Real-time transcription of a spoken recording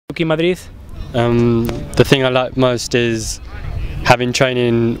Edukick Madrid? The thing I like most is having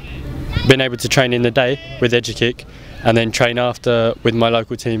been able to train in the day with Edukick and then train after with my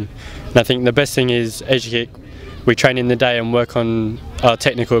local team. And I think the best thing is Edukick, we train in the day and work on our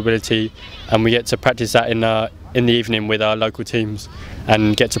technical ability, and we get to practice that in the evening with our local teams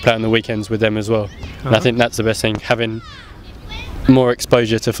and get to play on the weekends with them as well. And I think that's the best thing, having more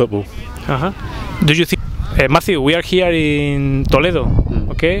exposure to football. Do you think, Matthew, we are here in Toledo,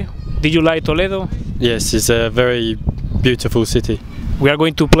 okay? Did you like Toledo? Yes, it's a very beautiful city. We are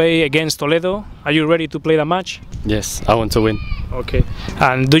going to play against Toledo. Are you ready to play the match? Yes, I want to win. Okay.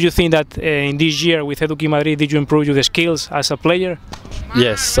 And do you think that in this year with Edukick Madrid, did you improve your skills as a player?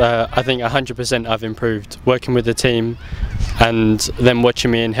 Yes, I think 100% I've improved. Working with the team and them watching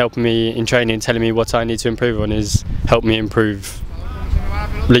me and helping me in training, telling me what I need to improve on, has helped me improve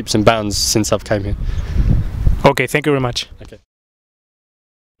leaps and bounds since I've came here. Okay, thank you very much. Okay.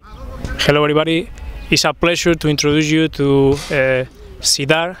 Hello everybody, it's a pleasure to introduce you to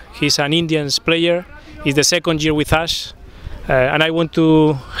Sidar. He's an Indian player. He's the second year with us. And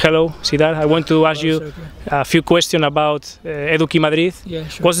hello Sidar, I want to ask you a few questions about Edukick Madrid. Yeah,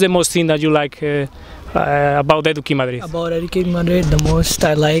 sure. What's the most thing that you like about Edukick Madrid? About Edukick Madrid, the most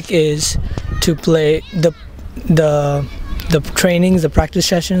I like is to play the trainings, the practice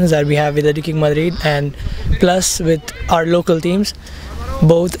sessions that we have with Edukick Madrid, and plus with our local teams,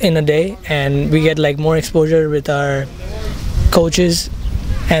 both in a day, and we get like more exposure with our coaches,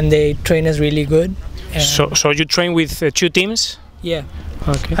 and they train us really good. So you train with two teams? Yeah.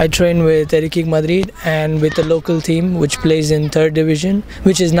 Okay. I train with Edukick Madrid and with the local team which plays in 3rd division,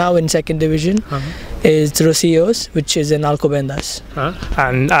 which is now in 2nd division, is Rocíos, which is in Alcobendas.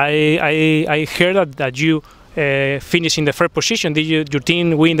 And I heard that you finished in the 1st position. Did your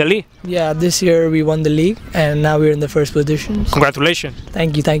team win the league? Yeah, this year we won the league and now we're in the 1st position. Congratulations.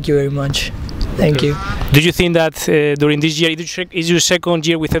 Thank you very much. Thank you. Do you think that during this year, is your 2nd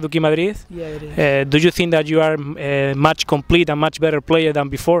year with Edukick Madrid? Yeah, it is. Do you think that you are much complete and much better player than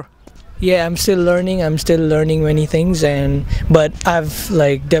before? Yeah, I'm still learning many things, but I've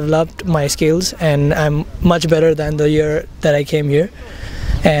like developed my skills and I'm much better than the year that I came here.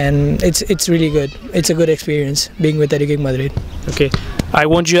 And it's really good. It's a good experience being with Edukick Madrid. Okay, I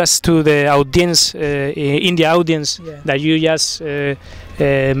want you just to the audience, India audience, that you just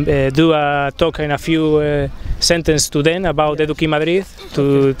do a talk in a few sentences to them about Edukick Madrid.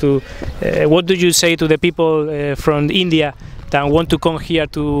 What do you say to the people from India that want to come here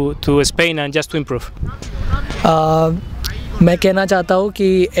to Spain and just to improve? मैं कहना चाहता हूँ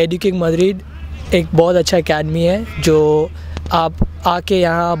कि Edukick Madrid एक बहुत अच्छा अकेडमी है जो आप आके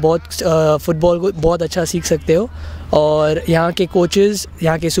यहाँ फुटबॉल को बहुत अच्छा सीख सकते हो, और यहाँ के कोचेस,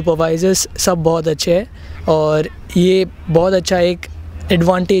 यहाँ के सुपरवाइजर्स सब बहुत अच्छे हैं, और ये बहुत अच्छा एक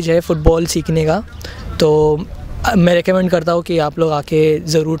एडवांटेज है फुटबॉल सीखने का. तो मैं रेकमेंड करता हूँ कि आप लोग आके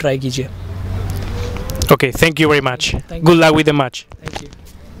ज़रूर ट्राई कीजिए. Okay, thank you very much. Good luck with the match. Thank you.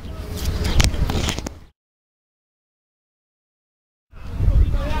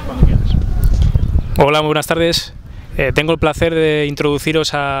 Hola, muy buenas tardes. Tengo el placer de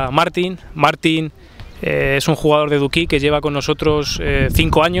introduciros a Martin. Martin es un jugador de Edukick que lleva con nosotros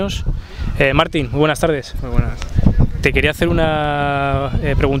 5 años. Martin, muy buenas tardes. Muy buenas. Te quería hacer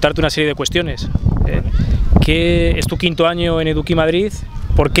preguntarte una serie de cuestiones. ¿Qué es tu 5º año en Edukick Madrid?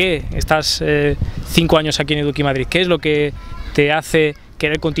 ¿Por qué estás 5 años aquí en Edukick Madrid? ¿Qué es lo que te hace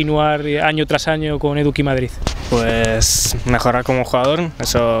querer continuar año tras año con Edukick Madrid? Pues mejorar como jugador,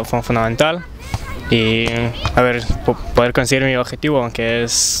 eso fue fundamental. Y poder conseguir mi objetivo, que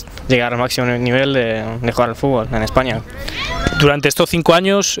es llegar al máximo nivel de jugar al fútbol en España. Durante estos 5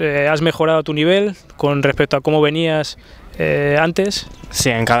 años has mejorado tu nivel con respecto a cómo venías antes. Sí,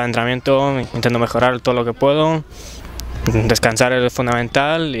 en cada entrenamiento intento mejorar todo lo que puedo. Descansar es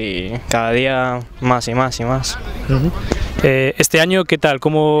fundamental y cada día más y más y más. Este año, ¿qué tal?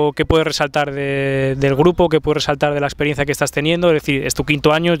 ¿Qué puedes resaltar del grupo? ¿Qué puedes resaltar de la experiencia que estás teniendo? Es decir, es tu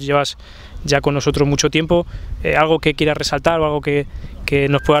 5º año, llevas ya con nosotros mucho tiempo. ¿Algo que quieras resaltar o algo que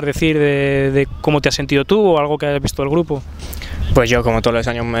nos puedas decir de cómo te has sentido tú o algo que hayas visto del grupo? Pues yo, como todos los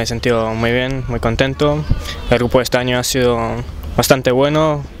años, me he sentido muy bien, muy contento. El grupo de este año ha sido bastante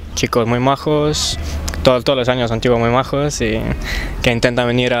bueno, chicos muy majos. Todos los años son chicos muy majos y que intentan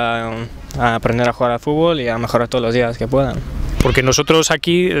venir a aprender a jugar al fútbol y a mejorar todos los días que puedan. Porque nosotros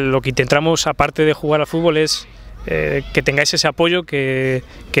aquí lo que intentamos, aparte de jugar al fútbol, es que tengáis ese apoyo, que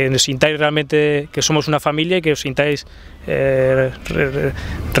nos sintáis realmente que somos una familia y que os sintáis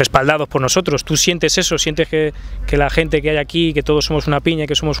respaldados por nosotros. ¿Tú sientes eso? ¿Sientes que la gente que hay aquí, que todos somos una piña,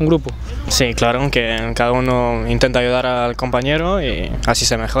 que somos un grupo? Sí, claro, que cada uno intenta ayudar al compañero y así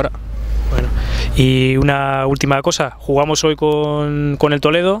se mejora. Bueno, y una última cosa, jugamos hoy con el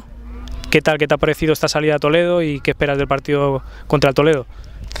Toledo. ¿Qué tal? ¿Qué te ha parecido esta salida a Toledo y qué esperas del partido contra el Toledo?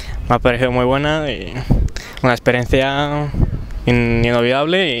 Me ha parecido muy buena y una experiencia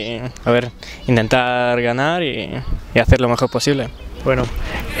inolvidable y a ver, intentar ganar y hacer lo mejor posible. Bueno,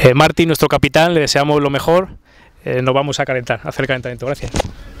 Martín, nuestro capitán, le deseamos lo mejor. Nos vamos a calentar, a hacer calentamiento. Gracias.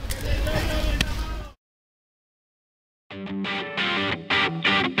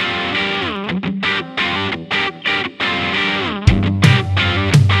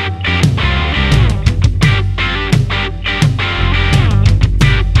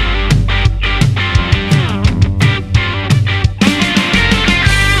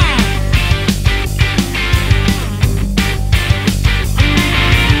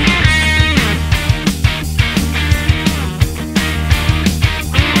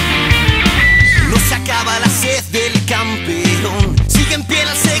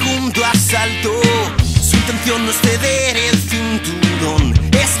 Su intención no es ceder el cinturón,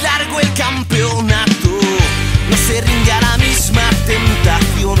 es largo el campeonato. No se rinde a la misma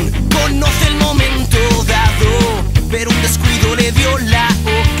tentación, conoce el momento dado, pero un descuido le dio la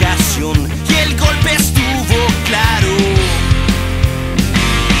ocasión y el golpe estuvo claro.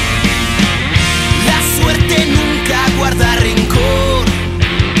 La suerte nunca guarda rencor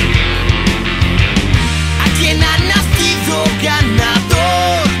a quien ha nacido ganador.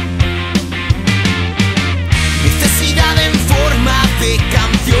 De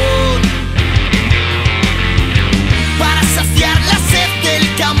canción para saciar la sed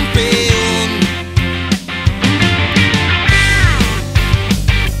del campeón.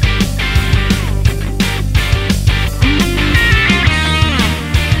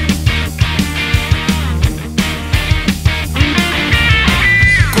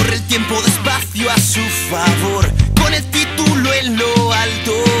 Corre el tiempo despacio a su favor, con el título en lo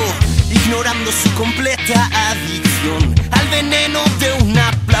alto, ignorando su completa